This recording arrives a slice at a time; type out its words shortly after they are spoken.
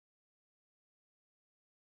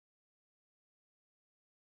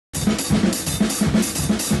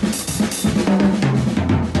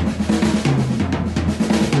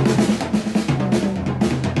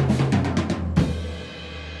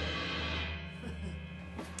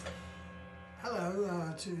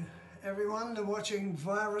Hello to everyone watching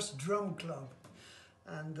Virus Drum Club,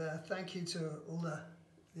 and thank you to all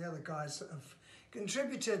the other guys that have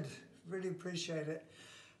contributed. Really appreciate it.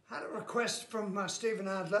 Had a request from Stephen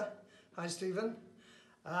Adler. Hi Stephen.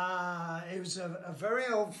 It was a very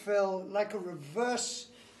old fill, like a reverse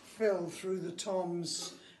fill through the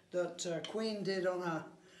toms that Queen did on a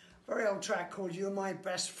very old track called You're My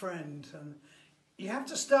Best Friend. And you have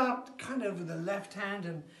to start kind of with the left hand,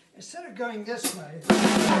 and instead of going this way, you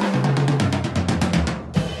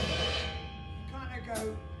kind of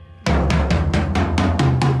go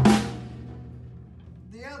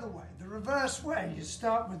the other way, the reverse way. You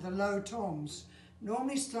start with the low toms,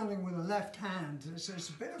 normally starting with the left hand, so it's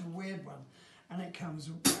a bit of a weird one, and it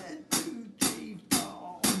comes 1, 2, 3,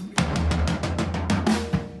 4.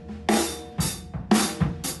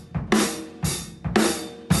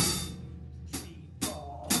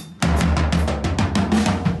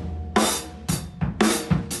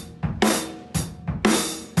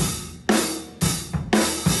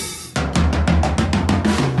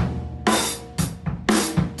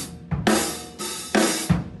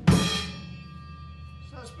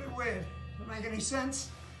 Weird. Doesn't make any sense.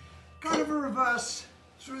 Kind of a reverse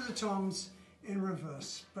through the toms in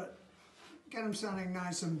reverse, but get them sounding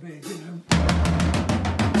nice and big, you know.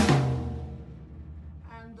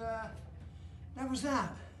 And that was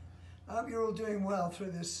that. I hope you're all doing well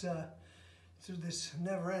through this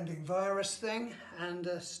never-ending virus thing, and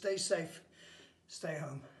stay safe, stay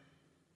home.